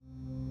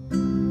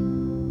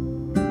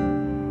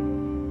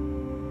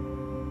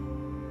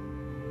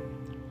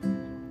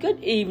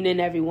Good evening,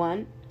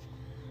 everyone.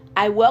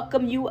 I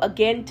welcome you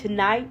again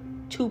tonight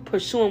to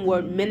Pursuing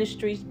Word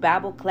Ministries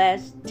Bible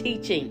class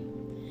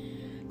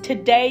teaching.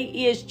 Today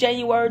is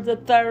January the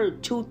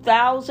 3rd,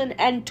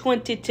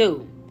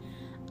 2022.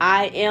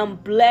 I am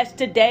blessed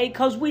today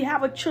because we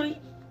have a treat.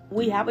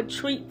 We have a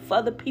treat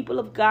for the people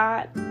of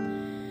God.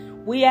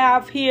 We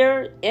have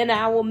here in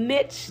our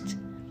midst,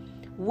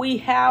 we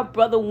have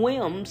Brother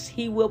Williams.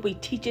 He will be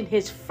teaching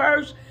his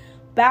first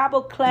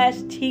Bible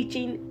class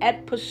teaching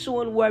at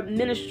Pursuing Word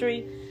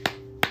Ministry.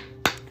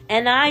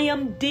 And I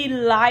am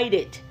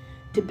delighted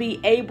to be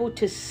able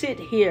to sit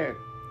here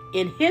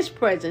in his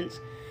presence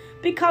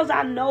because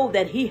I know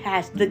that he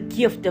has the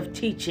gift of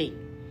teaching.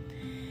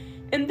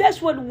 And that's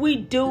what we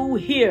do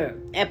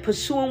here at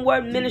Pursuing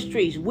Word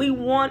Ministries. We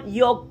want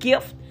your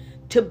gift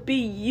to be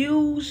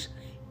used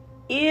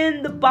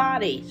in the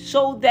body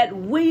so that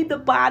we, the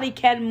body,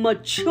 can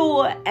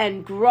mature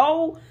and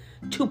grow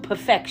to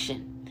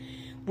perfection.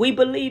 We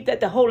believe that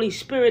the Holy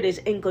Spirit is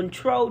in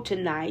control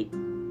tonight.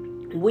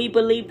 We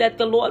believe that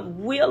the Lord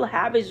will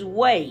have his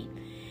way.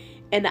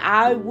 And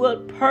I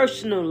would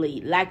personally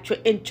like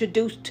to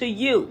introduce to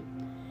you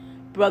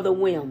Brother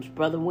Williams.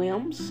 Brother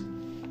Williams.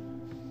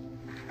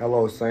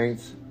 Hello,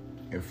 saints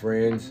and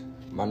friends.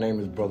 My name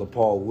is Brother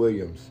Paul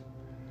Williams.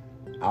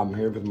 I'm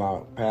here with my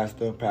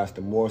pastor,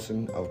 Pastor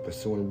Morrison of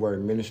Pursuing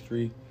Word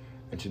Ministry.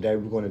 And today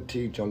we're going to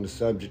teach on the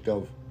subject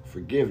of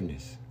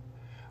forgiveness.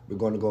 We're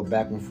going to go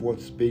back and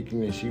forth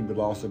speaking, and she will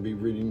also be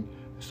reading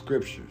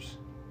scriptures.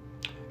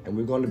 And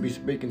we're going to be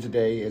speaking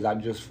today, as I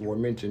just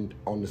mentioned,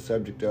 on the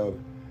subject of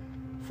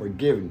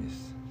forgiveness.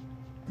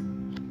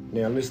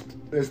 Now,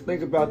 let's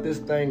think about this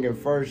thing and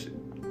first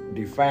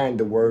define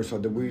the word so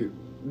that we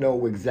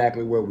know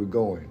exactly where we're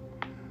going.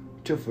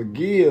 To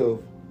forgive,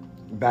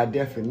 by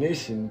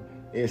definition,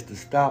 is to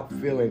stop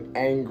feeling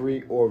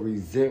angry or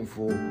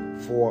resentful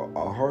for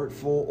a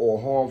hurtful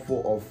or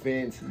harmful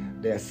offense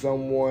that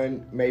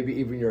someone, maybe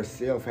even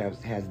yourself,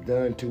 has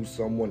done to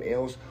someone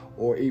else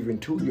or even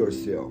to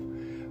yourself.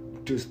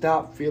 To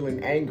stop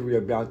feeling angry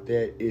about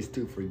that is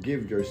to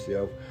forgive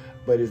yourself,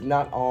 but it's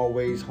not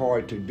always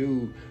hard to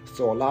do.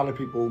 So a lot of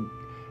people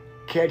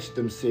catch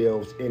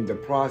themselves in the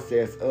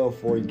process of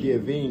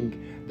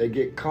forgiving. They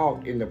get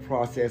caught in the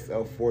process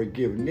of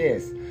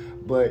forgiveness.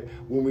 But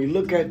when we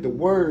look at the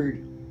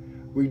word,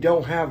 we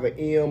don't have an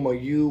M, a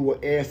U,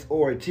 a S,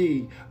 or a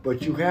T,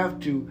 but you have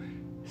to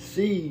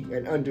see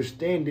and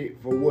understand it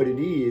for what it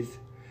is.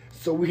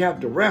 So we have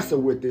to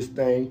wrestle with this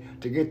thing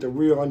to get the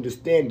real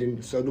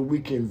understanding so that we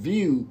can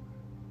view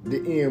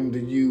the M, the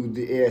U,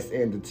 the S,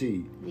 and the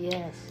T.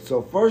 Yes.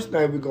 So first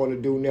thing we're going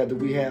to do now that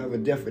we have a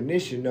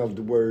definition of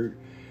the word,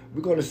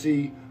 we're going to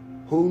see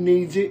who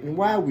needs it and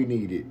why we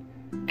need it.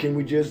 Can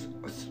we just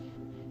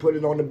put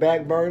it on the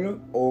back burner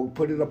or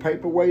put it a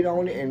paperweight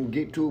on it and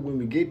get to it when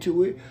we get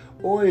to it?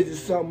 Or is it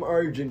something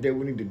urgent that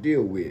we need to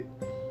deal with?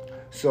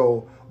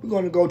 So we're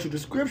going to go to the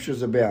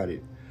scriptures about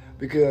it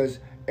because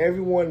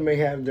everyone may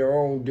have their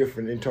own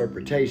different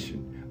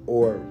interpretation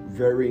or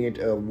variant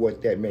of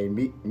what that may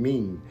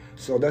mean.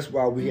 So that's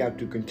why we have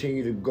to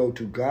continue to go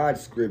to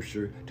God's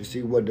scripture to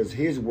see what does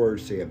his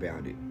word say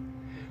about it.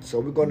 So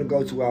we're going to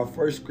go to our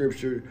first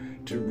scripture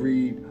to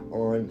read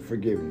on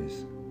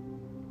forgiveness.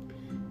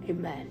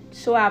 Amen.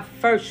 So our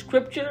first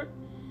scripture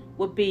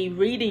will be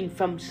reading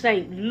from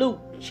St.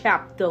 Luke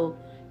chapter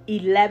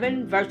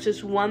 11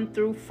 verses 1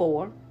 through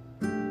 4.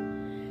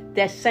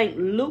 That's St.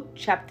 Luke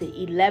chapter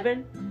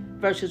 11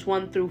 verses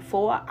 1 through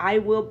 4. I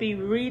will be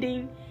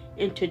reading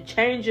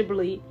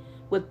interchangeably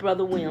with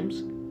Brother Williams.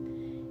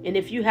 And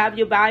if you have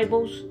your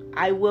Bibles,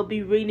 I will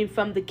be reading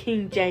from the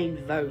King James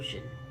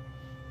Version.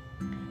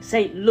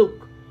 St.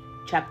 Luke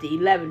chapter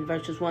 11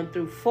 verses 1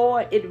 through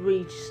 4, it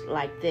reads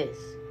like this.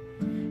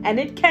 And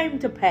it came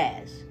to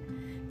pass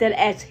that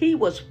as he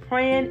was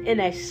praying in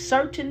a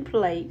certain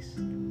place,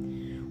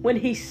 when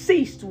he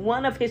ceased,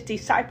 one of his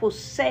disciples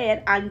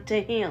said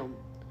unto him,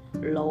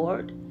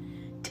 Lord,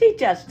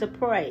 teach us to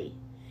pray,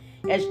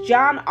 as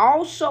John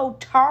also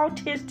taught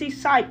his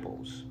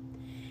disciples.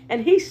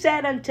 And he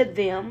said unto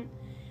them,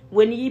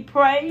 When ye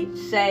pray,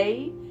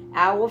 say,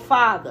 Our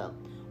Father,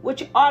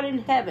 which art in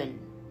heaven,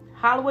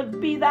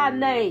 hallowed be thy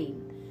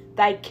name.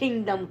 Thy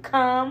kingdom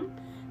come,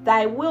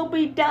 thy will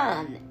be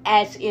done,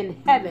 as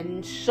in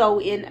heaven, so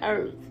in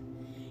earth.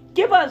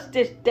 Give us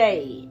this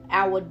day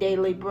our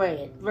daily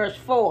bread. Verse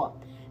 4,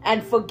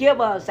 and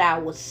forgive us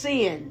our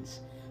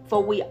sins,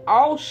 for we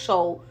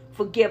also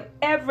forgive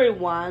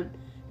everyone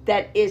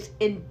that is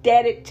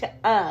indebted to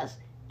us.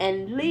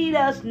 And lead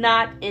us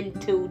not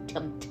into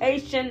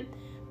temptation,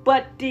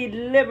 but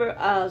deliver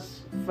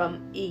us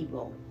from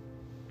evil.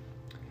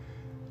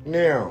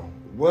 Now,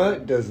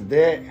 what does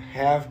that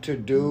have to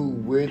do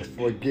with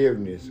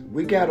forgiveness?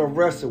 We got to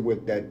wrestle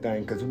with that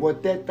thing, because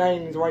what that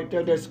thing is right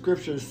there, that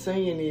scripture is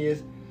saying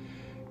is,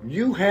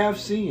 you have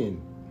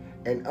sinned,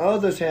 and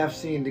others have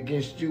sinned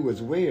against you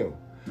as well.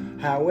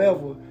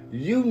 However,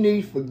 you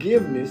need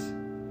forgiveness.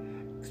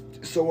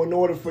 So in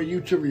order for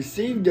you to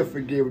receive the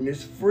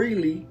forgiveness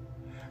freely,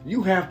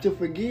 you have to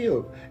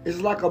forgive. It's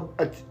like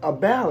a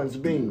balance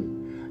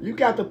beam. You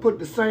got to put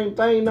the same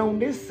thing on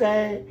this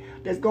side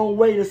that's going to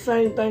weigh the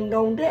same thing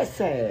on that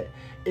side.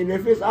 And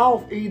if it's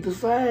off either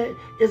side,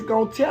 it's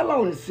going to tell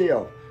on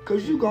itself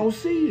because you're going to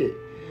see it.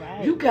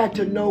 Right. You got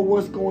to know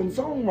what's going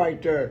on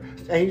right there.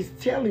 And he's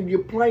telling you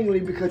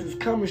plainly because it's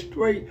coming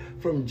straight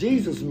from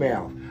Jesus'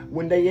 mouth.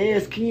 When they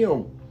ask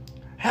him,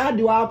 how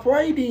do I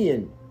pray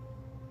then?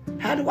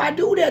 How do I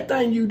do that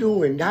thing you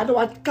doing? How do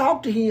I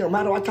talk to him?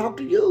 How do I talk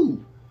to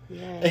you?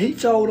 Yeah. And he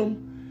told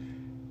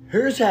them,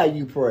 here's how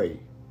you pray.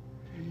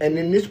 And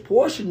in this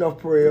portion of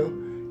prayer,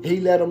 he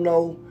let them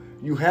know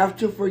you have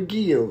to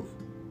forgive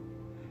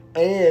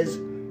as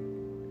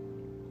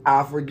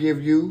I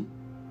forgive you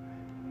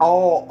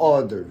all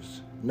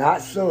others,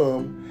 not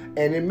some.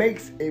 And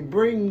it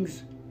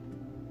brings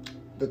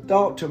the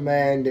thought to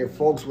mind that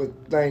folks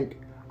would think,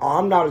 oh,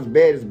 I'm not as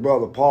bad as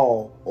Brother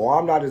Paul, or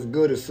I'm not as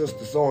good as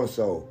Sister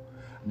so-and-so,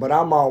 but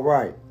I'm all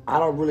right. I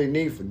don't really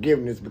need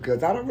forgiveness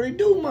because I don't really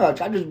do much.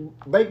 I just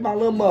bake my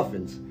little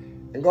muffins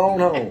and go on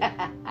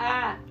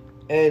home.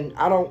 And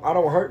I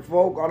don't hurt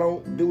folk. I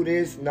don't do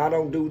this and I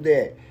don't do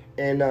that.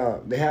 And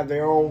they have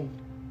their own,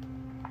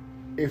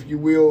 if you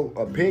will,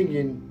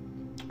 opinion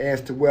as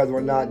to whether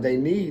or not they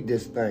need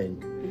this thing.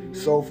 Mm-hmm.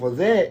 So for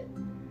that,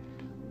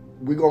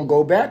 we're going to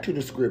go back to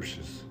the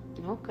scriptures.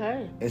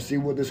 Okay. And see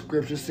what the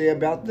scriptures say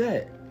about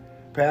that.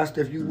 Pastor,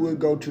 if you would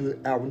go to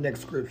our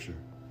next scripture.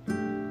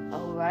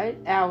 All right.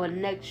 Our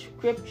next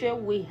scripture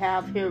we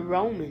have here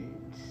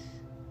Romans.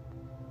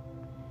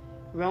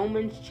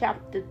 Romans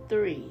chapter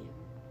 3.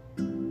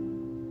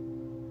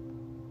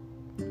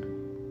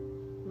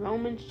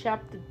 Romans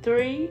chapter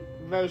 3,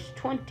 verse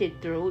 20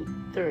 through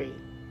 3.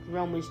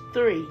 Romans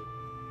 3,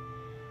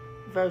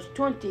 verse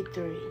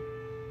 23.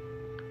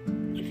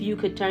 If you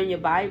could turn your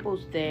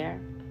Bibles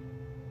there.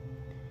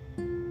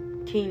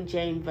 King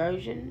James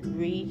Version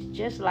reads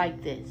just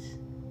like this.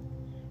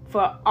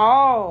 For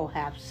all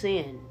have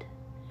sinned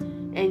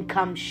and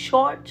come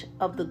short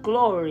of the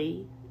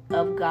glory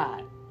of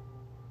God.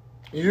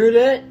 You hear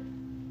that?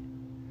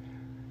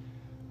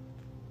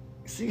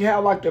 See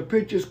how like the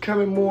picture's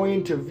coming more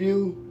into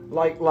view?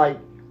 Like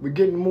we're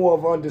getting more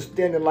of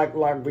understanding, like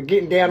we're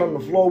getting down on the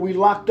floor. We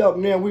locked up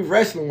now, we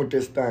wrestling with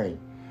this thing.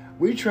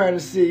 We trying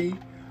to see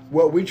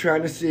what we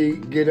trying to see,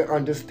 get an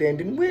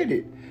understanding with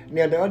it.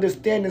 Now the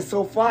understanding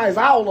so far is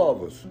all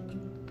of us.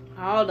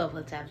 All of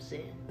us have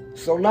sinned.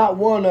 So not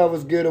one of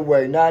us get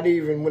away. Not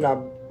even when I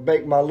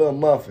bake my little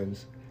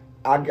muffins.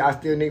 I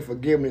still need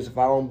forgiveness if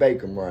I don't bake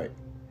them right.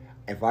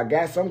 If I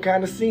got some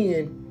kind of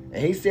sin,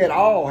 and he said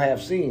all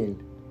have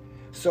sinned,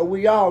 so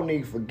we all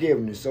need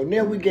forgiveness. So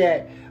now we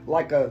got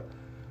like a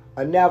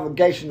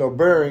navigational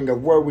bearing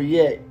of where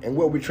we at and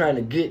what we're trying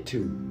to get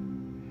to.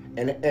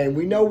 And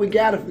we know we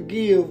got to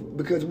forgive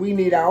because we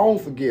need our own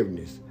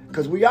forgiveness.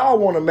 Because we all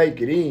want to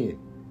make it in.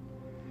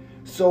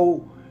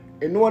 So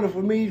in order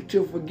for me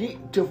to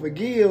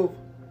forgive,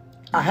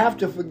 I have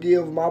to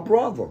forgive my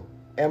brother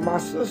and my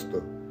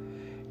sister.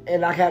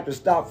 And I have to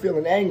stop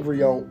feeling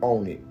angry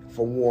on it,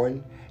 for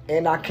one.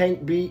 And I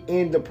can't be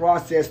in the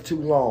process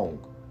too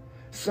long.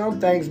 Some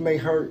things may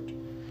hurt,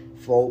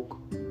 folk.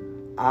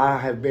 I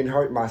have been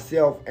hurt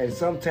myself, and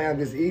sometimes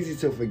it's easy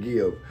to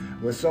forgive.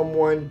 When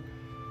someone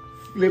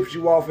flips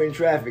you off in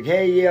traffic,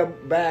 hey, yeah,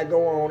 bad,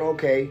 go on,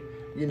 okay.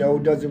 You know,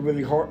 doesn't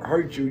really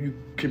hurt you, you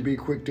can be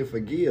quick to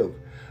forgive.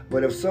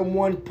 But if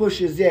someone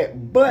pushes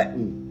that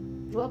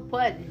button. What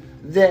button?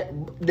 That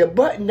the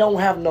button don't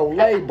have no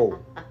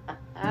label,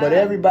 but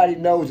everybody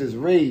knows it's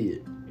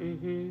red.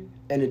 Mm-hmm.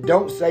 And it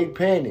don't say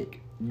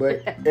panic,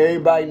 but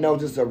everybody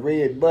knows it's a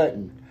red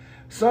button.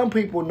 Some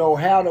people know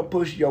how to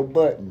push your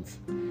buttons,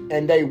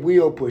 and they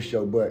will push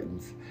your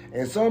buttons.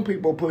 And some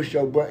people push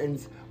your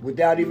buttons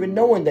without even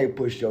knowing they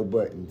push your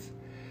buttons.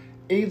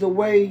 Either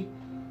way,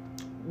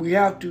 we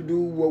have to do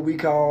what we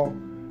call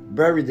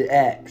bury the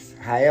axe.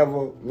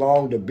 However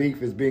long the beef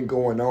has been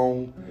going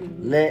on,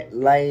 let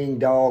laying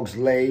dogs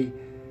lay.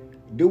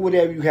 Do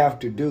whatever you have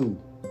to do.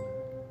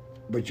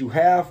 But you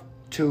have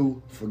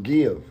to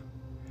forgive.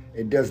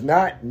 It does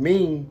not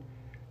mean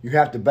you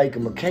have to bake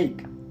them a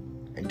cake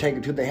and take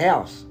it to the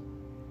house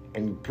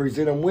and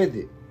present them with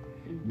it.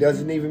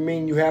 Doesn't even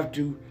mean you have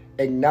to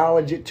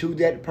acknowledge it to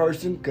that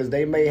person because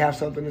they may have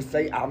something to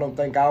say. I don't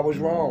think I was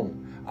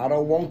wrong. I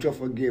don't want your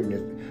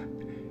forgiveness.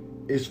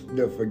 It's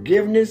the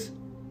forgiveness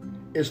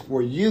is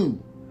for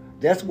you.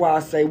 That's why I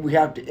say we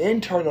have to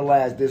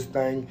internalize this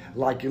thing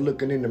like you're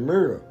looking in the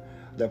mirror.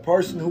 The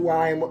person who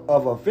I am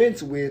of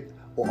offense with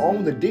or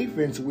on the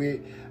defense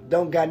with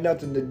don't got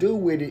nothing to do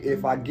with it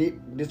if I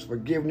get this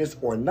forgiveness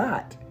or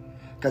not.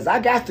 Because I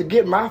got to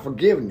get my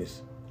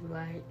forgiveness.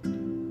 Right.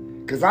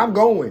 Because I'm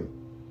going.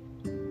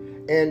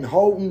 And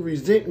holding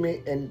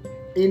resentment and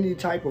any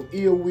type of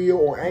ill will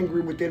or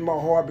angry within my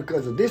heart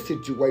because of this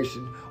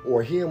situation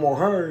or him or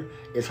her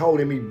is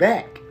holding me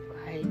back.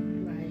 Right,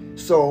 right.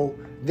 So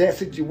that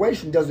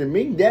situation doesn't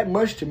mean that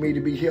much to me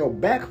to be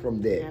held back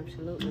from that.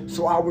 Absolutely.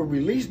 So I will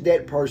release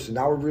that person.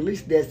 I will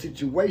release that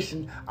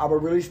situation. I will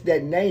release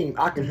that name.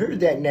 I can hear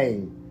that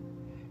name.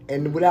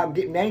 And without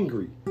getting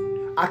angry.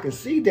 I can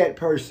see that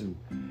person.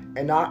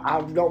 And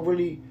I don't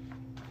really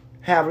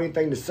have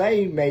anything to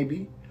say,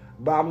 maybe,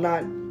 but I'm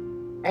not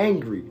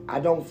angry. I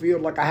don't feel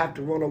like I have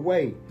to run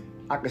away.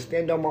 I can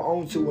stand on my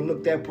own too and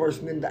look that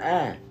person in the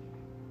eye.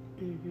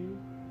 Mm-hmm.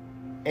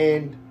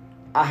 And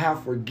I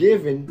have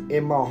forgiven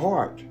in my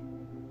heart.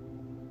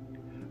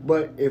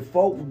 But if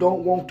folks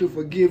don't want to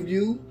forgive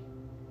you,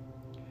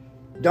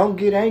 don't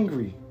get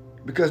angry,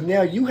 because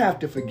now you have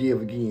to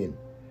forgive again.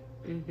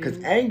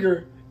 Because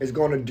anger is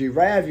going to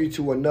derive you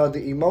to another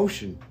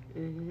emotion.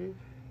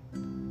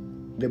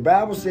 The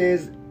Bible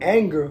says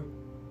anger,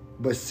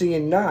 but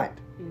sin not.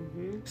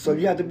 So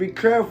you have to be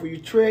careful. You're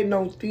treading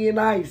on thin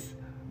ice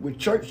with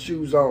church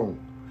shoes on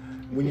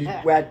when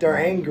you're out there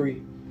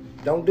angry.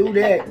 Don't do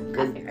that,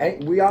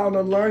 because we all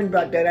done learned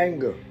about that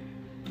anger.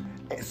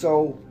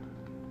 So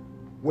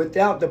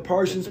without the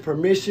person's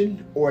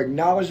permission or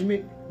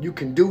acknowledgement, you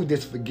can do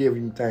this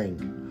forgiving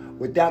thing.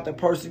 Without the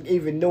person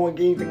even knowing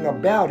anything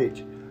about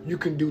it, you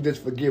can do this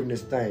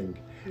forgiveness thing.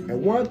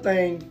 And one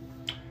thing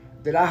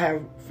that I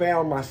have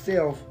found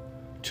myself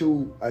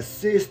to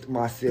assist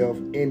myself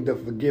in the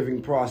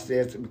forgiving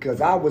process,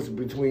 because I was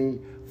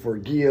between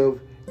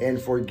forgive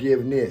and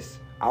forgiveness.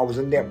 I was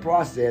in that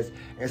process.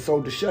 And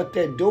so to shut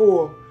that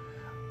door,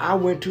 I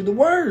went to the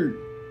Word.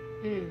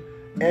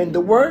 And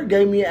the Word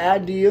gave me an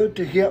idea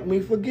to help me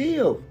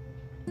forgive.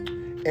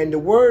 And the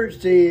Word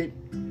said,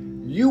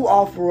 you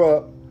offer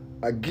up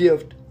a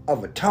gift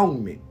of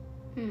atonement.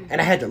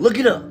 And I had to look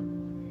it up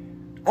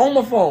on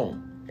my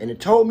phone. And it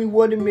told me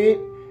what it meant.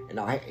 And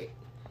I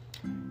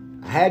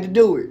had to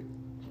do it,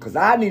 because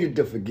I needed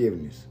the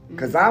forgiveness.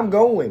 Because I'm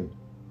going.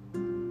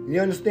 You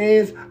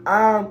understand?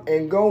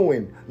 I'm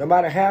going. No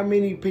matter how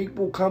many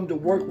people come to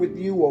work with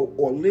you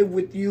or live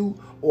with you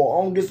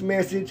or on this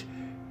message,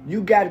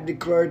 you got to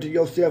declare to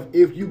yourself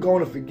if you're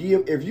going to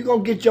forgive, if you're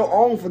going to get your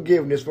own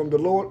forgiveness from the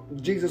Lord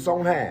Jesus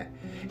on high,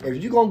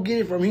 if you're going to get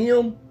it from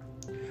Him,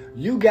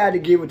 you got to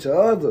give it to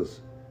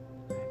others.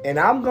 And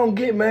I'm going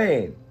to get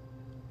mine.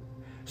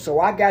 So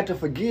I got to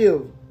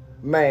forgive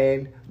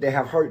man that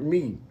have hurt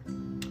me.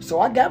 So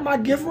I got my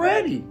gift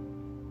ready.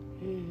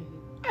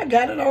 I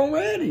got it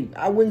already.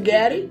 I went and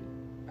got it.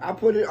 I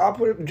put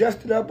it,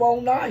 dressed it up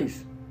all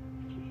nice.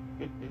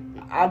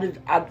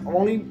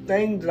 Only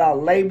thing that I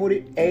labeled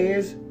it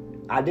as,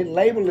 I didn't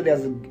label it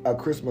as a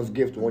Christmas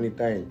gift or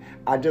anything.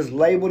 I just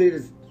labeled it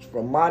as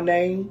from my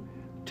name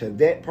to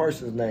that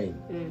person's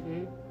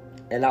name.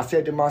 And I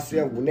said to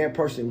myself, when that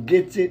person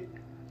gets it,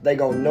 they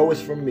gonna know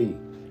it's from me.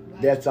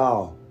 Right. That's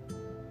all.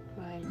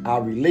 Right. I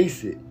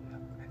release it.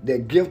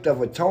 That gift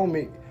of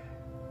atonement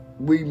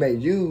we may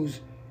use,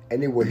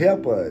 and it will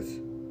help us.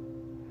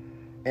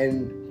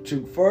 And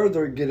to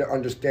further get an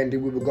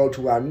understanding, we will go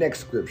to our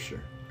next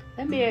scripture.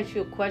 Let me ask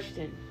you a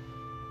question.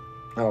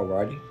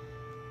 Alrighty.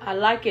 I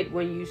like it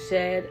when you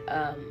said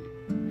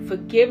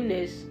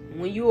forgiveness.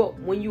 When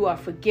you are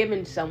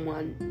forgiving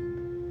someone,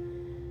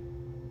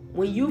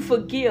 when you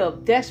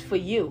forgive, that's for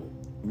you.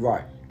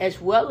 Right.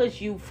 As well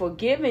as you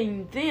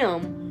forgiving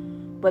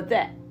them, but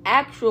the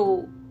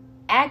actual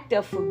act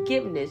of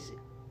forgiveness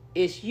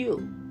is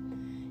you.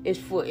 It's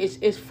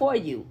for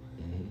you.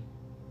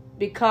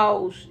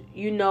 Because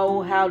you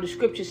know how the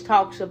scriptures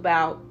talks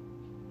about,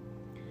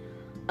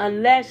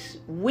 unless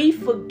we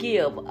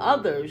forgive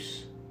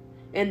others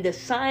in the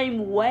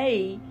same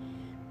way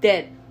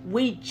that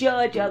we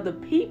judge other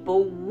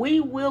people, we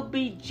will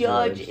be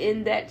judged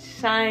in that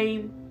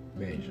same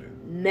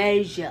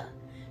measure.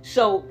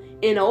 So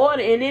in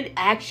order, and it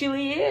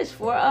actually is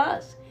for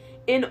us,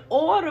 in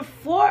order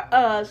for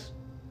us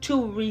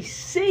to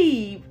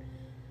receive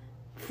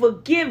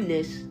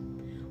forgiveness,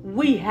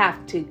 we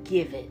have to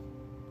give it.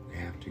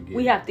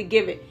 We have to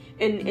give it.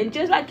 And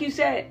just like you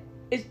said,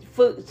 it's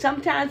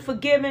sometimes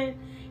forgiving,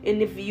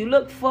 and if you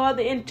look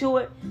further into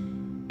it,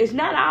 it's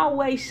not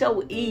always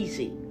so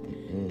easy,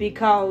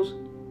 because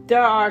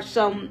there are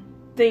some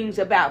things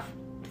about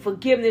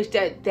forgiveness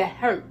that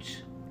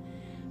hurts.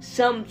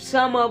 Some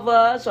of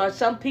us, or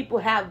some people,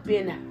 have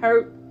been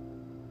hurt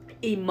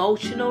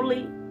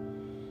emotionally,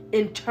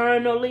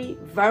 internally,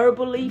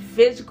 verbally,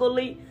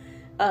 physically,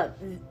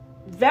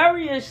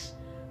 various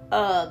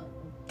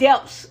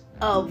depths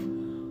of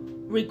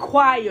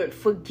required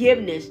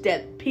forgiveness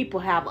that people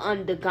have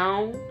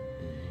undergone,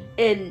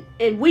 and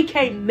we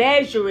can't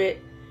measure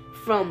it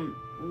from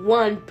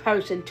one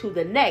person to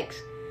the next,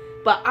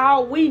 but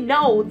all we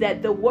know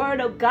that the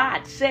Word of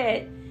God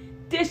said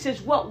this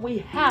is what we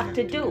have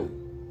to do.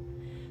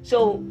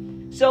 So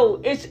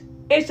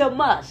it's a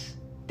must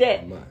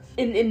that,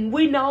 and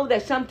we know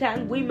that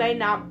sometimes we may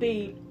not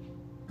be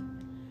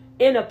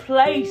in a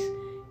place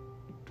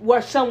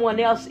where someone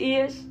else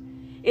is,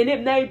 and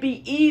it may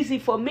be easy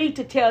for me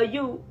to tell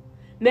you,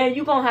 man,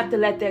 you're going to have to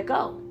let that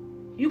go.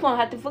 You're going to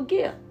have to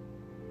forgive.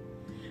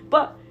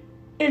 But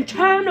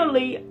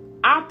internally,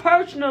 I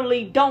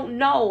personally don't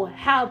know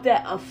how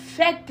that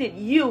affected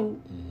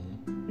you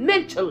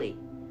mentally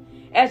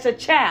as a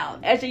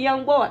child, as a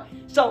young boy.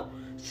 So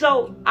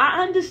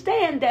I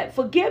understand that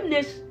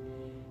forgiveness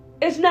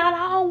is not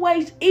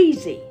always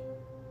easy,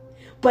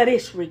 but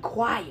it's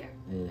required.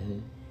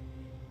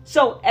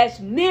 So as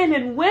men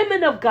and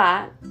women of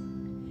God,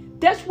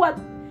 That's what,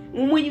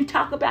 when you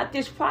talk about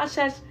this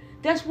process,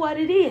 that's what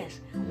it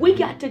is. We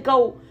got to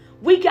go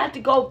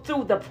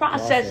through the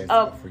process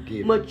of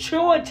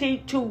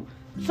maturity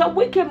so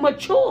we can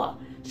mature.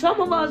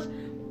 Some of us,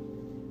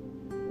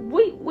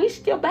 we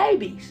still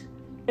babies,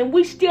 and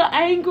we still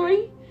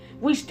angry,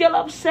 we still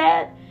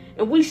upset,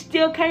 and we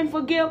still can't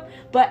forgive.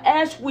 But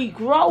as we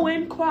grow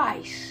in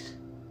Christ,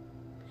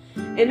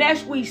 and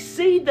as we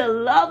see the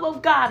love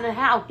of God and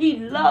how He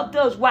loved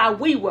us while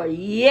we were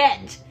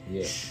yet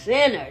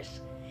sinners,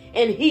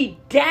 and He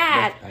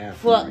died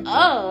for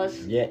us.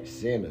 Yet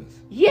sinners.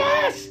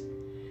 Yes.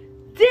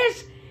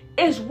 This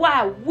is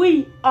why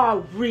we are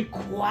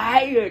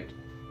required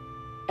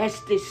as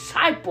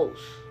disciples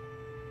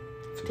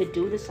to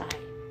do the same.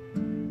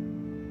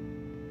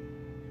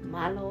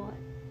 My Lord.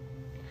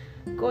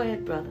 Go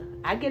ahead, brother.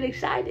 I get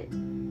excited.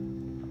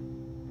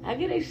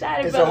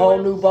 It's a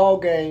whole new ball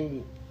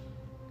game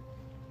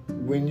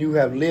when you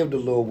have lived a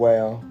little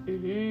while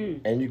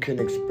and you can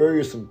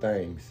experience some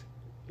things.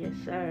 Yes,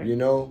 sir. You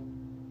know?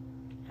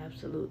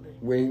 Absolutely.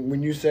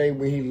 When you say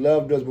when He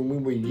loved us when we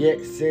were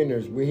yet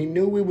sinners, when He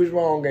knew we was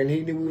wrong and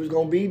He knew we was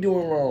going to be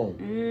doing wrong.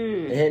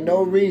 And had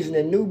no reason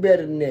and knew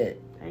better than that.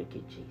 Thank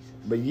you, Jesus.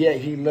 But yet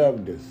He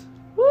loved us.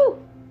 Woo!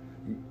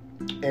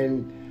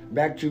 And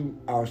back to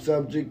our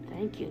subject.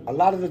 Thank you. A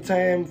lot of the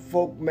time,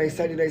 folk may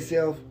say to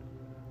themselves,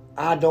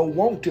 I don't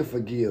want to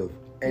forgive.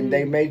 And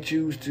they may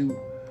choose to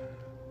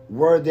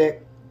wear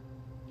that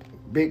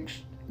big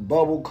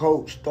bubble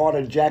coat,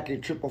 starter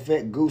jacket, triple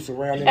fat goose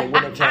around in the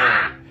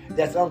wintertime.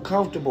 That's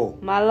uncomfortable.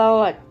 My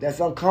Lord. That's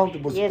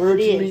uncomfortable. Yes,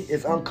 Spiritually,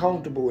 it's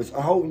uncomfortable. It's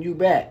holding you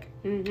back.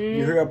 You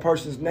hear a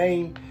person's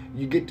name,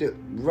 you get to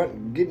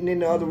getting in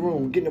the other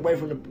room, getting away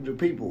from the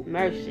people.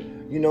 Mercy.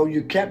 You know,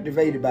 you're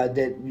captivated by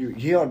that. You're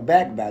held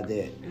back by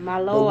that. My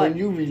Lord. But when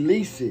you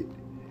release it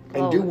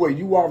and do what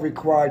you are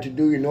required to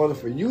do in order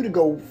for you to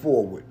go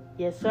forward.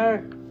 Yes,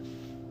 sir.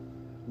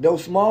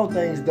 Those small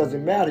things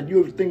doesn't matter.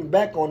 You'll think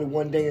back on it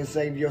one day and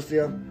say to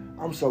yourself,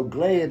 I'm so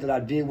glad that I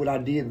did what I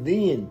did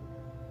then.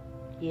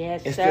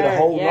 Yes, Instead of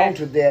holding on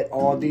to that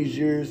all these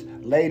years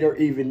later,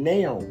 even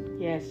now.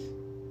 Yes.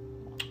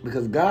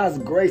 Because God's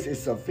grace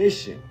is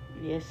sufficient.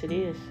 Yes, it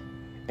is.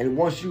 And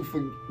once you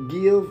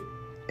forgive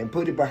and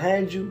put it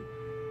behind you,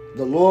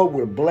 the Lord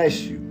will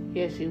bless you.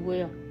 Yes, He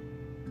will.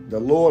 The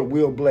Lord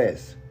will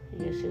bless.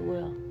 Yes, He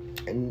will.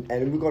 And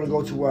we're going to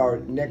go to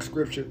our next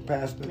scripture,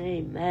 Pastor.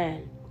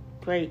 Amen.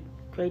 Great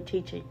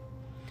teaching.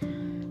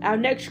 Our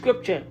next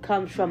scripture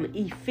comes from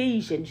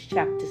Ephesians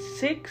chapter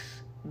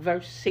 6,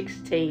 verse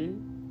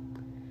 16.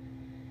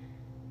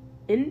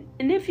 And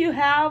if you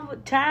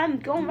have time,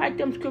 go and write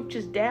them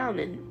scriptures down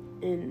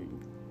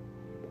and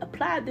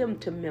apply them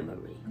to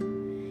memory.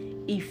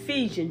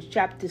 Ephesians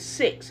chapter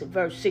 6,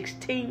 verse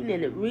 16,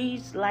 and it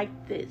reads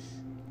like this.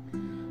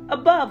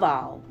 Above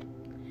all,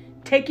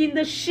 taking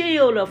the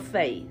shield of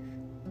faith,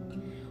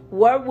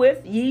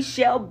 wherewith ye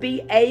shall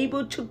be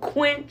able to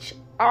quench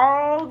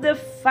all the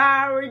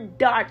fiery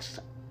darts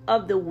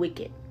of the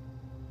wicked.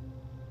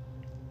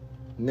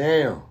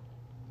 Now,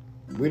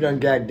 we done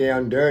got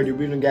down dirty.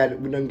 We done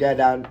got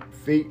our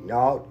feet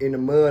out in the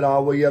mud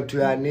all the way up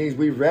to our knees.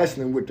 We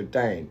wrestling with the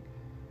thing.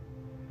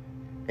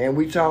 And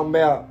we talking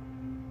about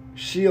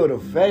shield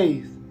of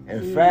faith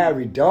and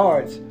fiery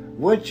darts.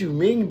 What you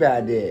mean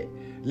by that?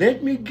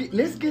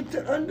 Let's get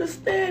to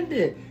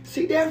understanding.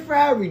 See, that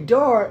fiery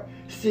dart,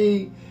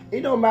 it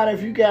don't matter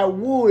if you got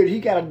wood, he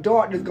got a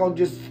dart that's going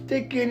to just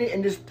stick in it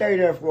and just stay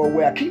there for a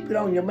while. Keep it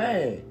on your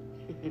mind.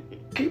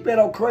 Keep that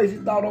old crazy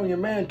thought on your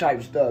man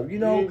type stuff, you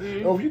know?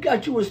 Or if you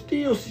got you a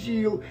steel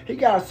shield, he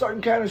got a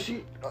certain kind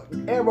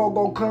of arrow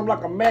going to come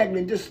like a magnet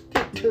and just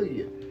stick to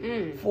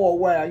you for a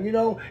while, you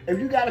know? If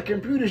you got a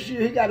computer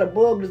shield, he got a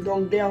bug that's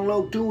going to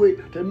download to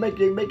it to make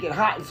it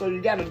hot, and so you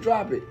got to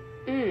drop it,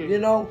 you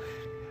know?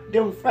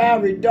 Them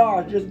fiery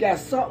darts just got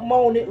something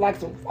on it like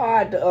some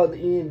fire at the other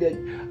end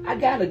that I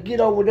got to get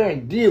over there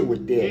and deal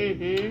with that.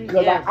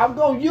 Because I'm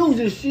going to use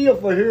this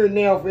shield for here and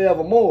now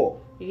forevermore.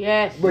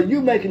 Yes. But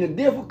you making it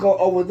difficult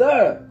over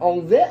there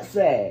on that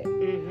side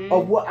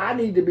of what I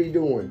need to be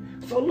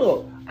doing. So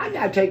look, I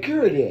got to take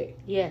care of that.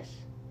 Yes.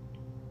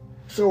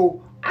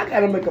 So I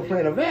got to make a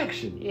plan of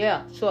action.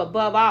 Yeah. So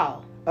above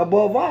all, I'm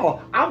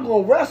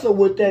going to wrestle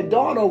with that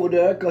dart over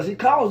there because he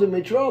causing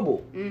me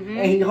trouble.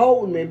 And he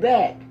holding me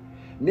back.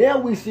 Now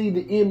we see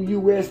the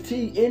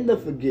M-U-S-T in the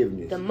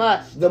forgiveness. the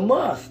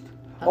must.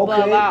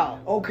 Above all.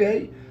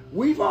 Okay.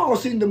 We've all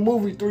seen the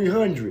movie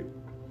 300.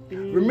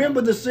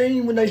 Remember the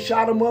scene when they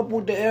shot him up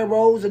with the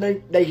arrows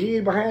and they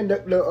hid behind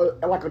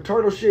like a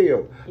turtle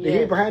shell. They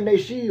hid behind their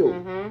shield.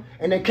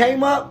 And they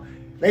came up,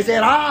 they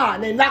said,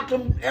 and they knocked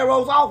them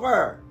arrows off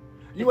her.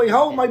 You ain't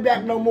holding my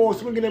back no more,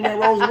 swinging them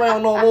arrows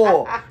around no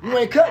more. You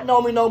ain't cutting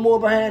on me no more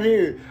behind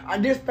here.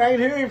 This thing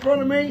here in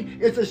front of me,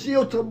 it's a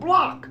shield to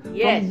block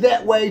from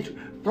that way,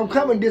 from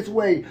coming this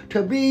way,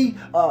 to be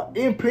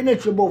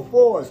impenetrable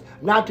force,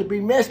 not to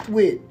be messed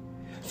with.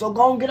 So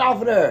go and get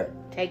off of there.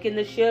 Taking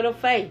the shield of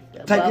faith.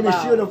 Taking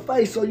the shield of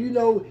faith. So, you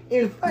know,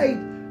 in faith,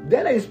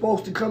 that ain't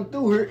supposed to come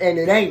through here, and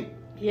it ain't.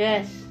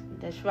 Yes,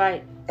 that's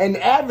right. And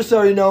the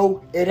adversary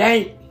know it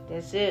ain't.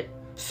 That's it.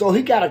 So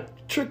he got a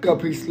trick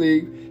up his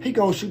sleeve. He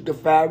gonna shoot the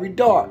fiery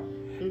dart.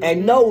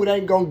 And know it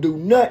ain't gonna do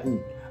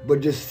nothing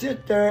but just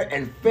sit there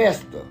and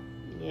fester.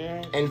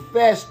 Yes. And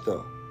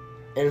fester.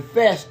 And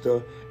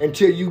fester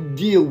until you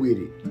deal with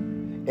it.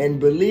 And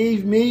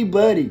believe me,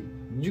 buddy,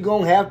 you're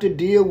gonna have to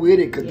deal with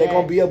it because they're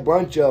gonna be a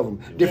bunch of them.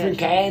 Different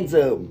kinds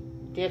of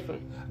them.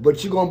 Different.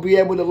 But you're gonna be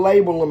able to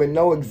label them and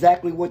know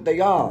exactly what they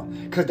are.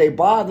 Because they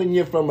bothering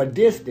you from a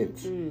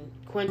distance.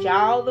 Quench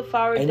all the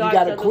fiery darts. And you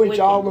gotta quench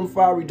all them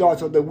fiery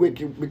darts of the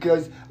wicked.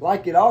 Because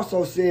like it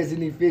also says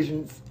in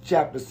Ephesians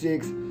chapter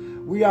 6,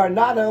 we are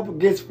not up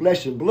against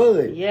flesh and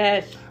blood.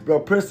 Yes.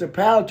 But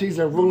principalities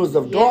and rulers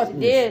of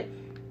darkness. Yes,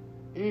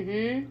 it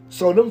did.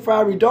 So them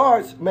fiery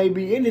darts may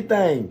be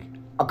anything.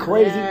 A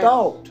crazy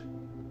thought.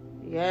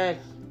 Yes.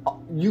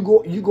 You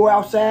go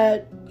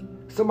outside,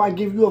 somebody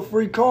give you a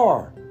free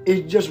car.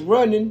 It's just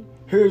running.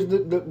 Here's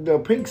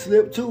the pink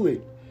slip to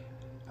it.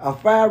 A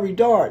fiery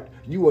dart.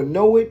 You will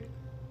know it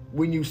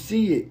when you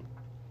see it.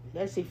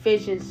 That's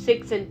Ephesians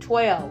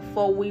 6:12.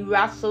 For we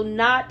wrestle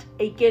not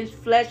against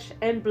flesh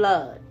and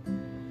blood,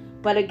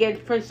 but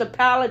against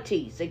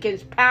principalities,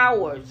 against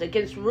powers,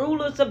 against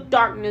rulers of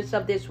darkness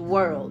of this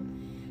world,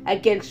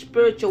 against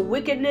spiritual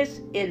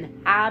wickedness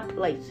in high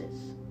places.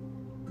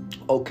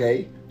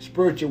 Okay,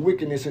 spiritual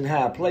wickedness in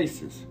high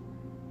places.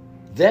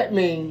 That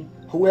means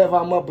whoever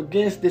I'm up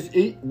against, this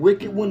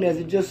wicked one, as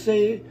it just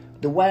said,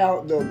 the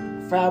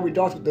fiery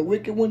darts of the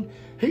wicked one,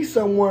 he's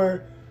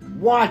somewhere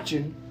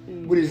watching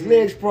with his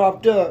legs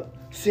propped up,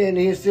 saying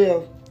to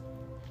himself,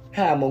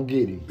 how I'm going to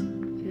get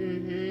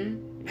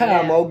him? How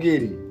I'm going to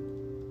get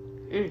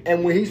him?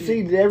 And when he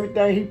sees that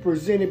everything he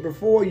presented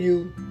before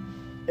you,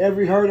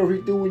 every hurdle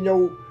he threw in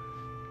your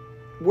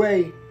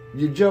way,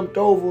 you jumped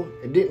over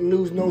and didn't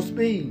lose no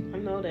speed. I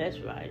know that's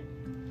right.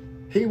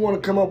 He want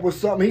to come up with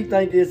something he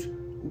think is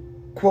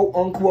quote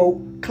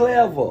unquote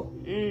clever.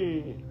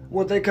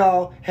 What they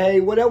call, hey,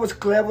 whatever's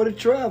clever to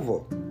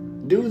travel,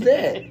 do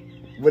that.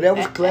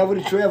 Whatever's clever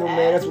to travel,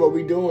 man, that's what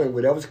we doing.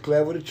 Whatever's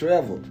clever to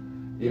travel.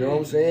 You know what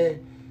I'm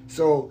saying?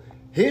 So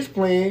his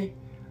plan,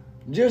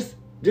 just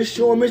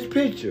show him his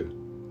picture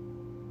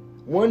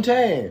one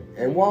time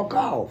and walk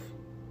off.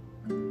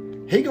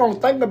 He gonna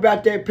think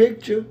about that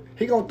picture.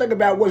 He gonna think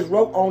about what's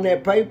wrote on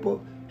that paper.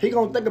 He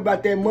gonna think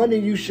about that money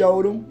you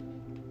showed him.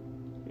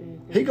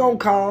 He gonna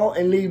call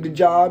and leave the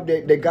job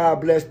that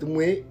God blessed him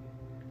with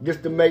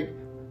just to make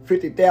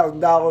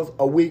 $50,000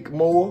 a week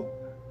more.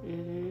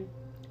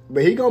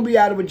 But he gonna be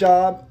out of a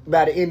job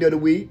by the end of the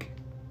week.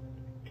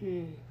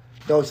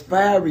 Those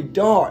fiery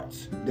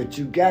darts that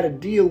you gotta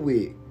deal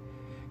with.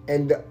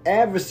 And the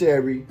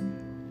adversary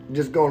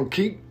just gonna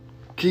keep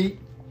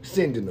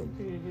sending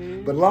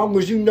them. But as long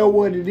as you know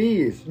what it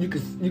is, you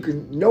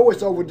can know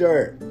it's over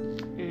there.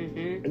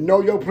 And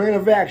know your plan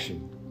of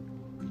action.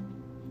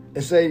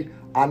 And say,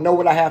 I know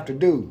what I have to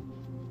do.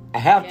 I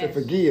have to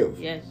forgive.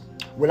 Yes.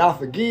 When I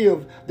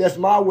forgive, that's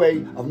my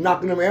way of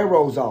knocking them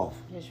arrows off.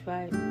 That's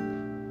right.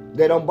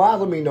 They don't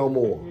bother me no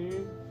more.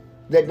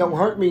 That don't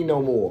hurt me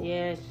no more.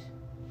 Yes.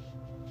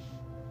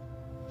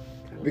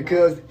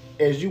 Because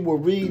as you will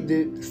read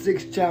the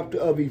 6th chapter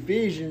of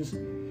Ephesians,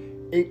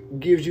 it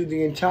gives you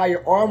the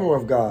entire armor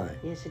of God.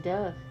 Yes, it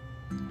does.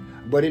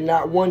 But it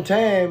not one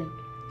time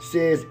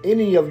says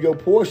any of your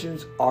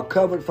portions are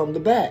covered from the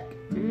back.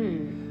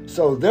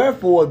 So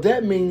therefore,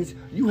 that means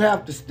you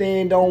have to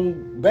stand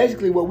on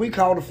basically what we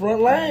call the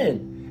front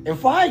line and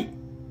fight.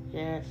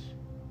 Yes.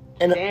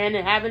 And stand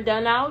and haven't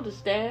done all to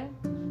stand.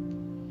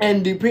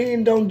 And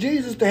depend on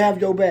Jesus to have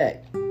your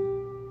back.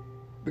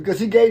 Because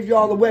he gave you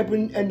all the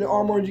weapon and the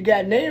armor you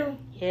got now.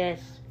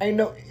 Yes.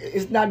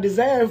 It's not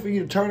designed for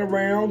you to turn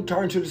around,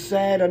 turn to the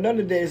side, or none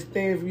of that. It's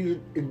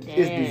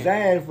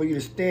designed for you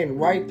to stand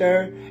right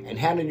there and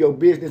handle your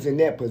business in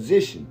that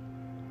position.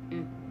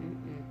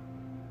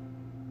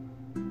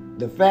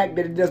 The fact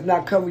that it does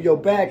not cover your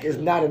back is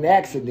not an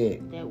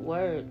accident. That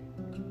word.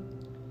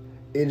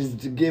 It is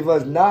to give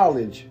us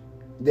knowledge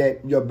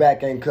that your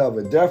back ain't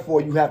covered. Therefore,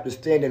 you have to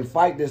stand and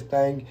fight this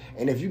thing.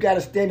 And if you got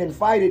to stand and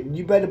fight it,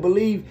 you better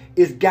believe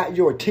it's got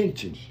your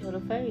attention. Shield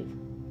of faith.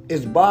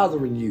 It's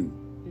bothering you.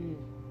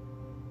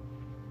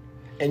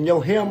 And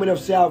your helmet of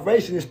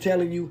salvation is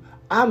telling you,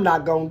 I'm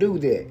not going to do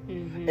that.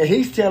 And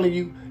he's telling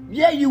you,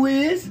 yeah, you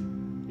is.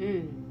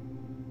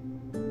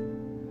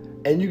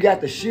 And you got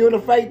the shield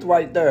of faith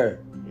right there.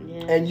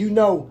 Yes. And you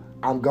know,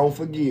 I'm going to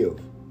forgive.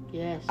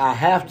 Yes. I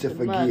have to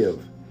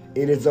forgive.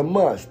 It is a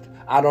must.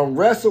 I don't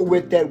wrestle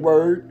with that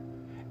word.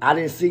 I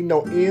didn't see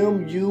no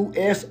M, U,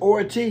 S,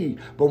 or T.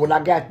 But when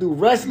I got through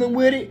wrestling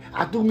with it,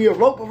 I threw me a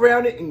rope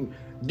around it and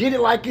did it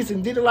like this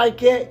and did it like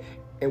that.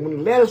 And when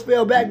the letters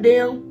fell back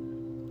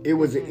down, it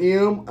was an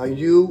M, a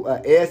U,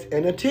 a S,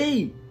 and a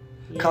T.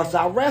 Because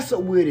I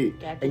wrestled with it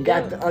and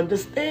got the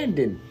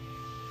understanding.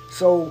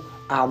 So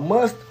I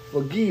must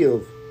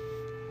forgive.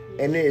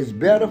 And it is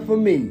better for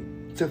me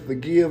to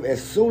forgive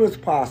as soon as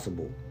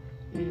possible.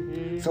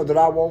 So that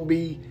I won't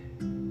be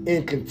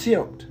in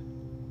contempt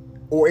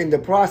or in the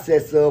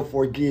process of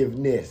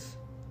forgiveness.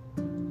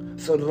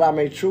 So that I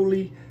may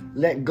truly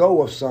let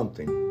go of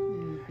something.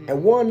 Mm-hmm.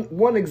 And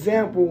one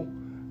example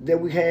that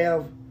we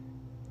have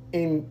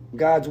in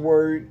God's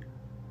word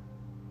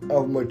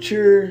of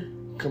mature,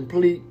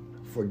 complete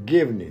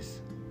forgiveness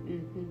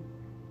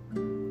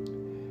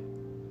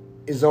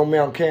is on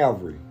Mount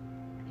Calvary.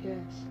 Yes.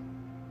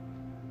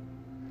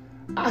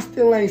 I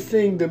still ain't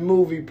seen the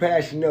movie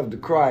Passion of the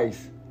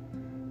Christ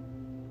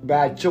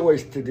by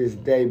choice to this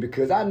day,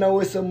 because I know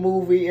it's a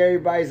movie,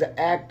 everybody's an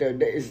actor,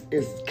 it's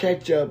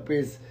ketchup,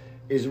 it's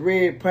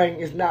red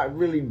paint, it's not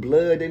really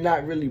blood, they're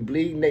not really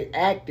bleeding, they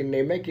acting,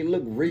 they make it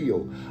look real.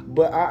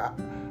 But I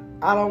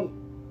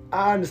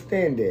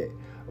understand that.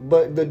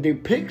 But the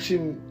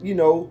depiction,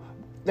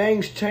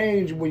 things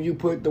change when you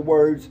put the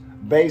words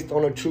based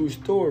on a true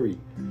story.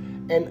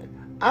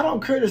 And I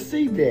don't care to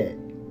see that.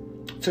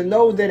 To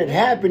know that it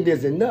happened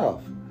is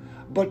enough.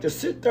 But to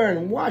sit there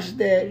and watch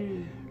that,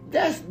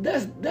 that's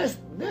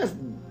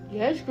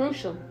yeah, it's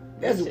gruesome.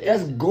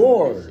 That's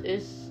gore.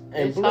 It's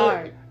and blood.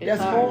 hard.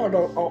 That's hard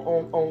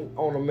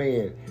on a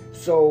man.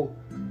 So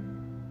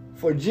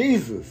for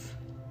Jesus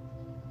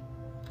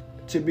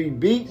to be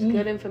beaten, it's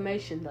good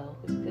information though.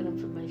 It's good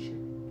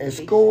information. And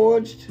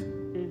scourged,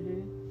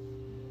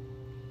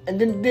 and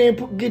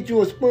then get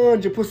you a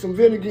sponge and put some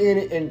vinegar in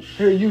it, and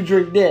here you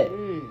drink that.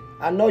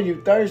 I know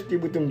you thirsty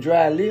with them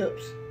dry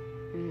lips.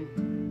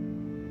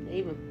 They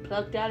even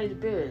plucked out his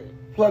beard.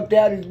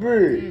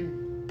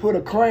 Put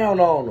a crown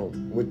on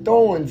him with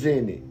thorns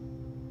in it.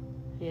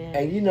 Yeah.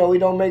 And it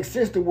don't make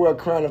sense to wear a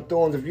crown of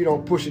thorns if you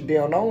don't push it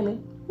down on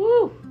him.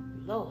 Woo!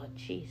 Lord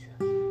Jesus.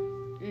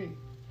 And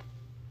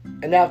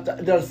after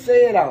done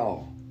said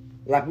all,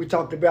 like we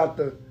talked about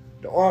the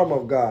armor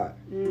of God.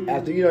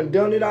 After you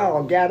done it all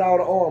and got all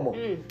the armor,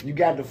 you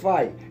got to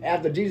fight.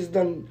 After Jesus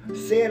done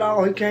said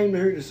all he came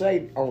here to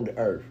say on the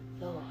earth.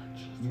 Lord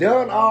Jesus.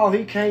 Done all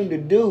he came to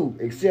do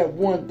except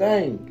one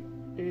thing.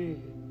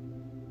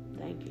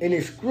 Thank you. In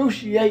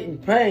excruciating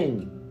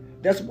pain.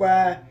 That's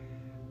why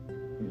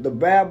the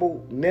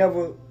Bible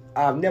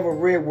I've never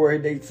read where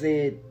they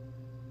said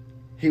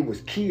he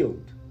was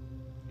killed.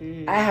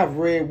 I have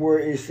read where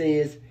it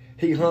says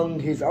he hung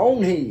his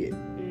own head.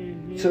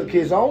 Took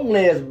his own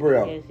last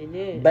breath, yes, he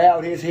did.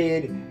 Bowed his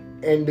head,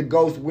 and the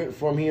ghost went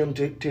from him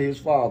to his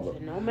father.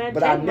 No man but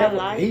take my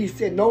life. He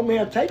said, no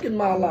man taking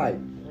my life.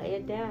 Lay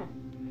it down.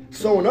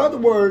 So in other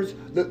words,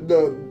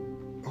 the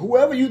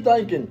whoever you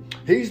thinking,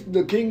 he's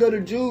the king of the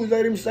Jews,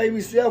 let him save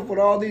himself with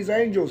all these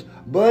angels.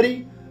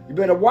 Buddy, you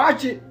better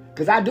watch it,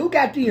 because I do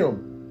got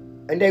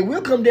them. And they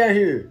will come down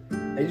here.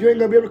 And you ain't going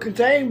to be able to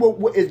contain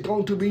what is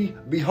going to be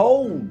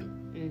behold.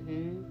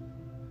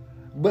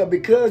 But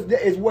because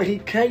that is what he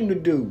came to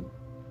do.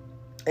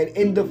 And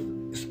in the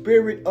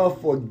spirit of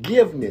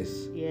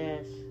forgiveness.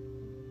 Yes.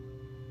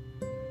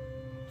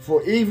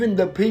 For even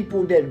the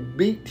people that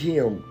beat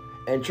him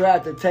and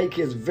tried to take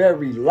his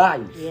very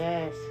life.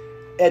 Yes.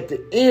 At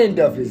the end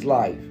of his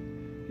life.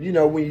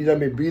 When you done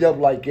been beat up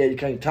like that, you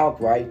can't talk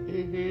right.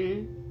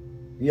 You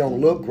don't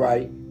look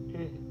right.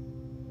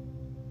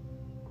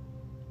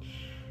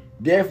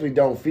 Definitely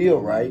don't feel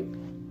right.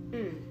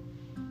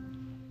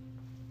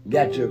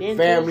 Got your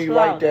family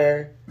right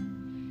there.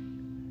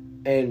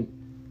 And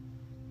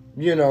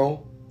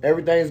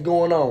everything's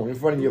going on in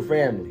front of your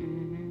family,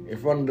 in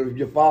front of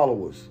your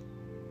followers.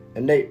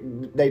 And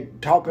they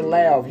talking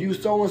loud. If you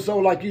so-and-so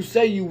like you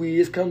say you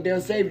is, come down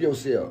and save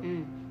yourself.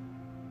 And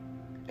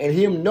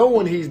him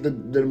knowing he's the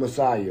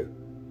Messiah.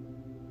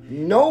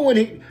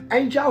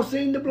 Ain't y'all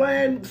seen the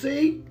blind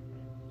see?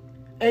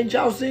 Ain't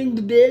y'all seen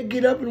the dead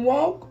get up and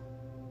walk?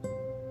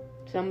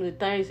 Some of the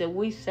things that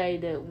we say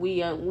that we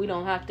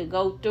don't have to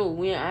go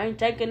through. I ain't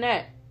taking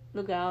that.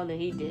 Look at all that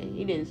he did.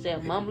 He didn't say a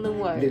mumbling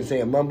word. He didn't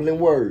say a mumbling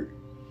word.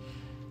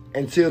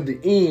 Until the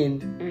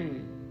end,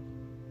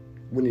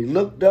 when he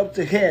looked up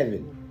to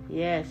heaven.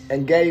 Yes.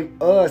 And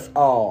gave us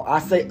all. I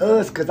say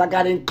us because I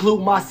got to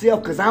include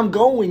myself because I'm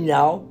going,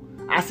 y'all.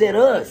 I said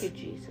us. Thank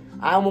you, Jesus.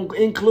 I'm going to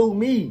include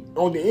me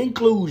on the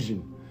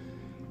inclusion.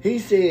 He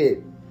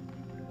said,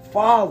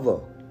 Father,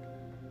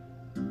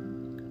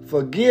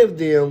 forgive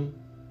them,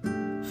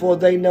 for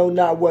they know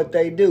not what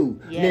they do.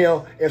 Yes.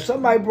 Now, if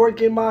somebody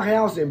break in my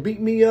house and beat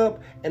me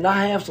up and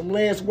I have some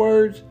last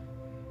words,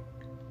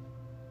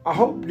 I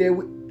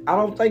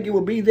don't think it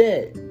would be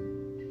that.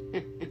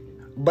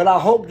 But I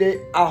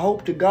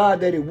hope to God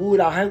that it would.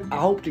 I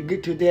hope to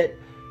get to that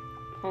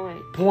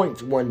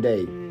point one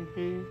day.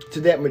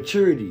 To that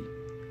maturity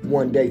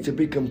one day. To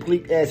be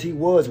complete as he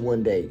was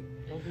one day.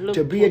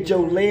 To be at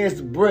your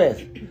last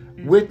breath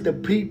with the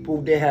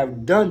people that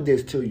have done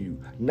this to you.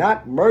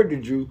 Not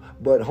murdered you,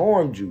 but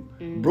harmed you.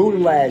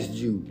 Brutalized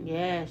you.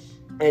 Yes.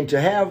 And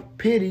to have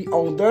pity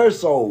on their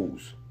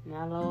souls.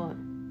 My Lord.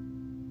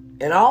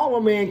 And all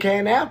of men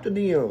came after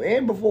them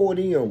and before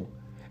them.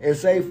 And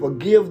say,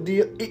 forgive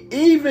them,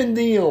 even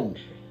them,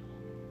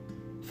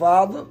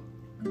 Father,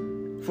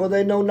 for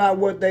they know not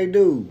what they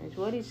do. That's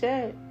what he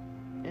said.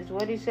 That's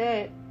what he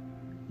said.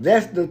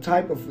 That's the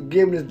type of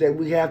forgiveness that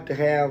we have to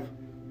have,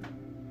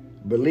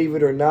 believe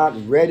it or not,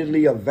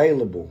 readily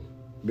available.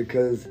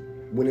 Because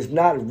when it's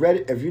not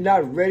ready, if you're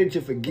not ready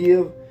to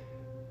forgive,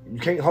 You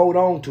can't hold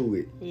on to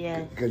it.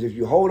 Yes. Because if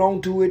you hold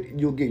on to it,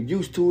 you'll get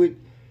used to it.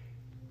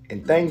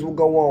 And things will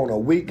go on. A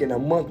week and a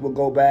month will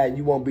go by and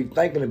you won't be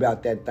thinking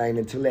about that thing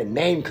until that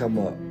name come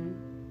up.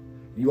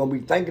 You won't be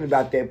thinking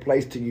about that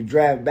place till you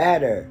drive by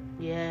there.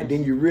 Yes. And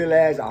then you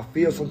realize I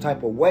feel some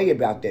type of way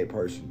about that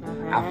person.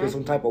 I feel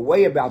some type of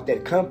way about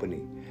that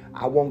company.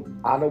 I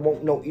don't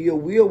want no ill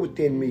will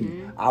within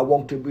me. I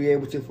want to be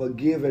able to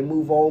forgive and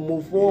move forward.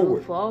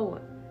 Move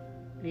forward.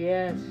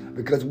 Yes.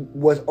 Because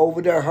what's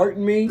over there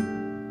hurting me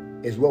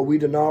is what we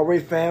done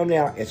already found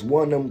out. It's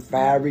one of them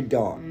fiery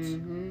darts.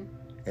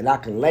 And I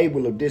can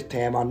label it this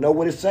time. I know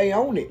what it say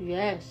on it.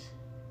 Yes.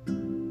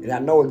 And I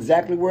know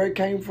exactly where it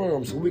came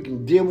from. So we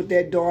can deal with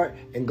that dart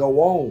and go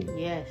on.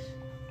 Yes.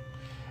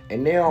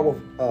 And now I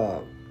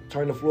will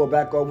turn the floor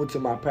back over to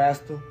my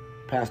pastor,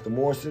 Pastor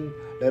Morrison.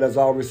 Let us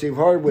all receive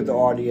her with the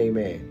RD.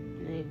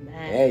 Amen.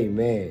 Amen.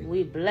 Amen.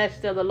 We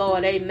blessed of the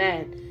Lord.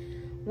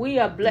 Amen. We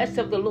are blessed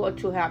of the Lord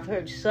to have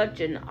heard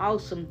such an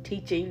awesome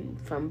teaching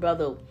from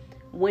Brother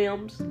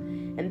Williams.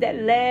 And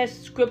that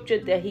last scripture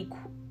that he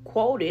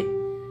quoted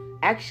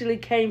actually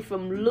came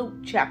from Luke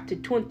chapter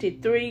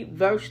 23,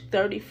 verse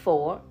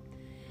 34.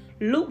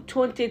 Luke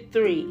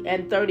 23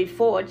 and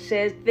 34, it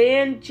says,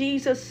 Then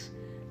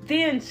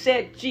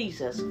said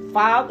Jesus,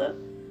 Father,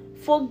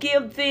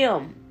 forgive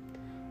them,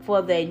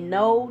 for they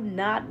know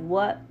not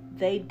what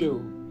they do.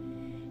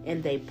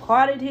 And they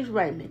parted his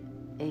raiment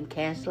and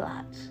cast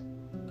lots.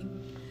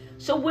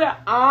 So we're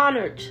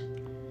honored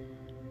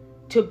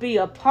to be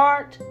a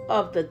part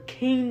of the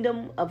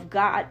kingdom of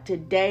God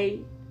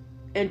today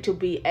and to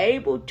be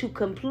able to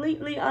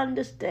completely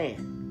understand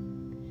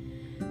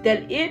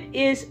that it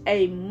is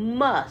a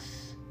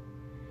must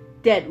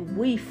that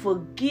we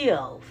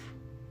forgive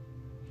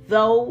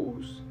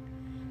those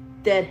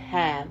that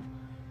have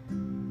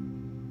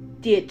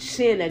did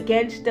sin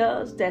against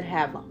us, that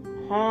have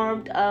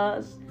harmed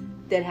us,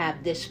 that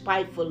have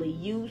despitefully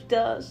used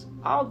us,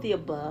 all the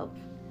above.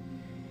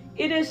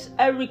 It is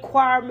a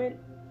requirement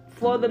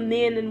for the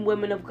men and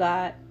women of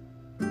God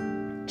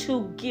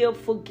to give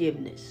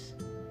forgiveness.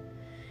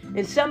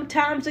 And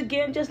sometimes,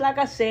 again, just like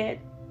I said,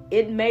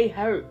 it may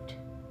hurt.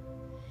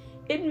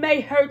 It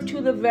may hurt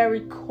to the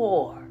very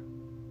core.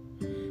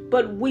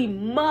 But we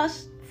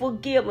must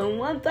forgive. And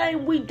one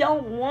thing we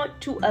don't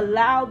want to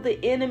allow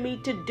the enemy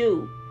to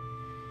do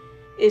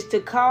is to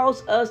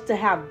cause us to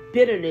have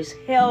bitterness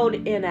held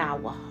in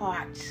our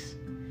hearts.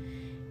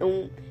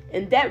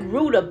 And that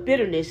root of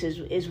bitterness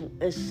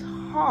is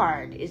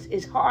hard.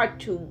 It's hard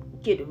to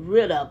get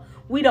rid of.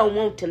 We don't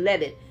want to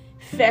let it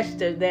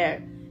fester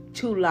there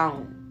too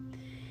long.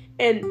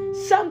 And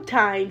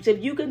sometimes,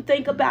 if you can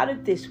think about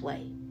it this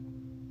way,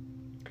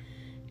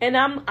 and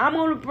I'm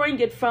going to bring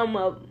it from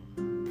a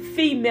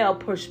female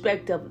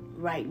perspective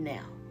right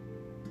now.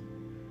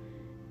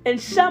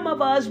 And some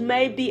of us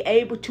may be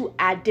able to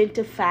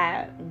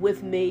identify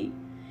with me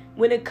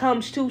when it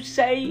comes to,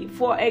 say,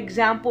 for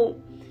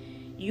example,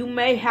 you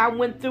may have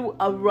went through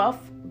a rough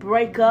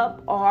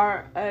breakup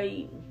or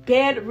a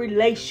bad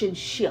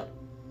relationship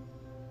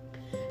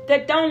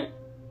that don't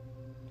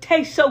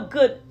taste so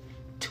good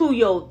to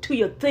your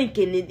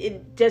thinking.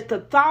 It just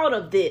the thought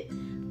of it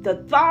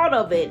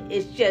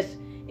is just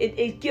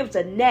it gives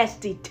a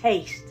nasty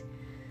taste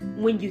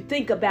when you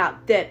think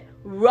about that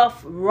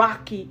rough,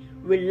 rocky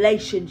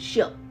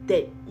relationship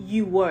that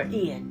you were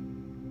in.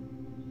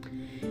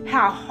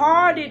 How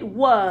hard it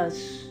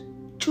was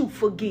to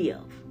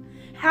forgive.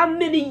 How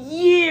many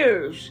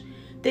years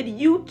that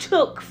you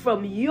took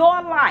from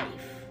your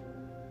life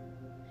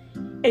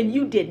and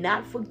you did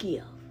not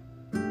forgive.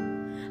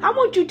 I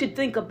want you to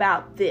think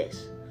about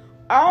this.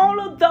 All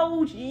of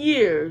those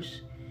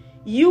years,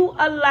 you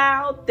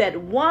allowed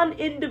that one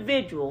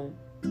individual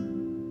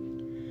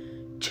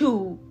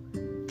to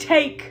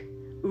take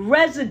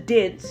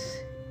residence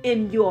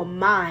in your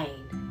mind,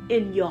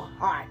 in your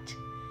heart.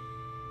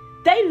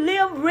 They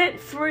live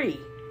rent-free.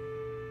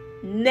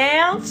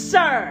 Now,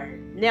 sir,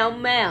 now,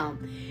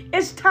 ma'am,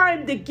 it's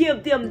time to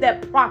give them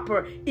that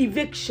proper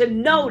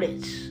eviction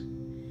notice.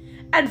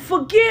 And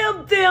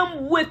forgive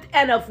them with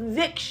an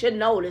eviction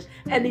notice.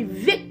 And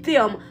evict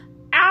them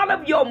out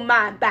of your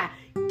mind by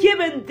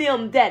giving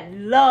them that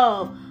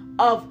love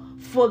of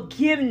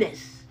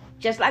forgiveness.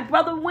 Just like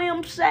Brother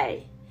Williams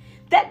say.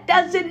 That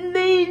doesn't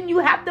mean you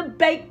have to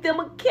bake them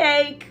a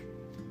cake.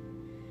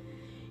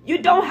 You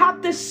don't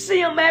have to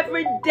see them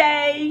every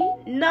day.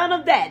 None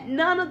of that.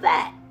 None of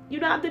that. You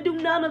don't have to do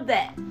none of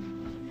that.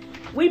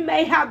 We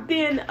may have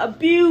been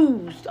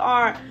abused,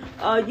 or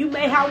you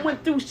may have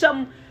went through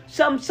some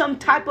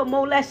type of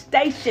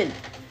molestation,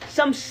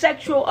 some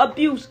sexual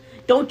abuse.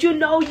 Don't you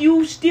know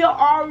you still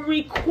are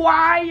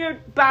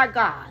required by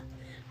God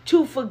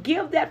to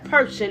forgive that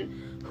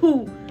person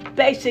who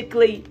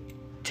basically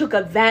took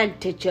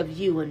advantage of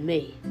you and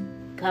me?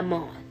 Come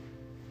on.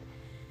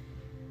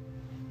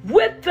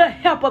 With the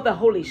help of the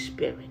Holy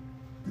Spirit,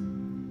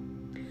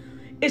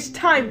 it's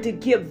time to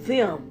give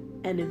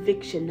them an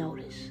eviction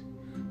notice.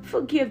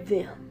 Forgive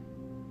them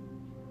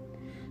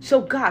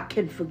so God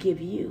can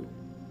forgive you.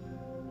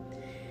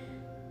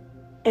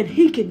 And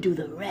he can do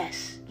the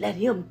rest. Let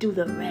him do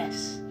the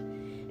rest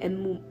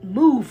and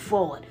move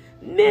forward.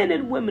 Men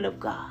and women of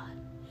God,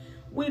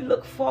 we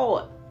look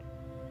forward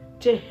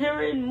to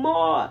hearing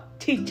more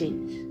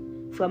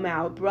teachings from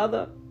our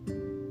brother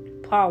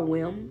Paul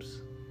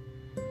Williams.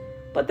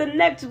 But the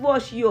next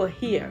voice you'll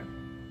hear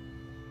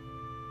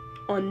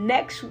on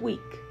next week,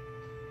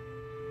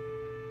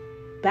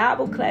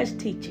 Bible class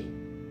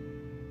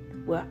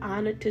teaching, we're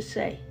honored to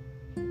say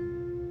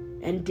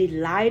and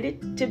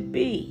delighted to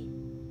be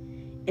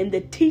in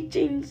the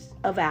teachings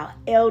of our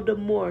Elder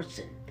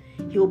Morrison.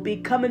 He'll be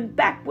coming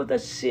back with a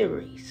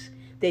series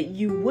that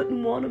you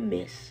wouldn't want to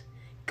miss.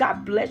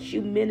 God bless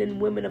you, men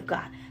and women of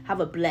God.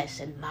 Have a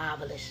blessed and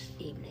marvelous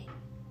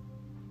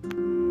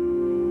evening.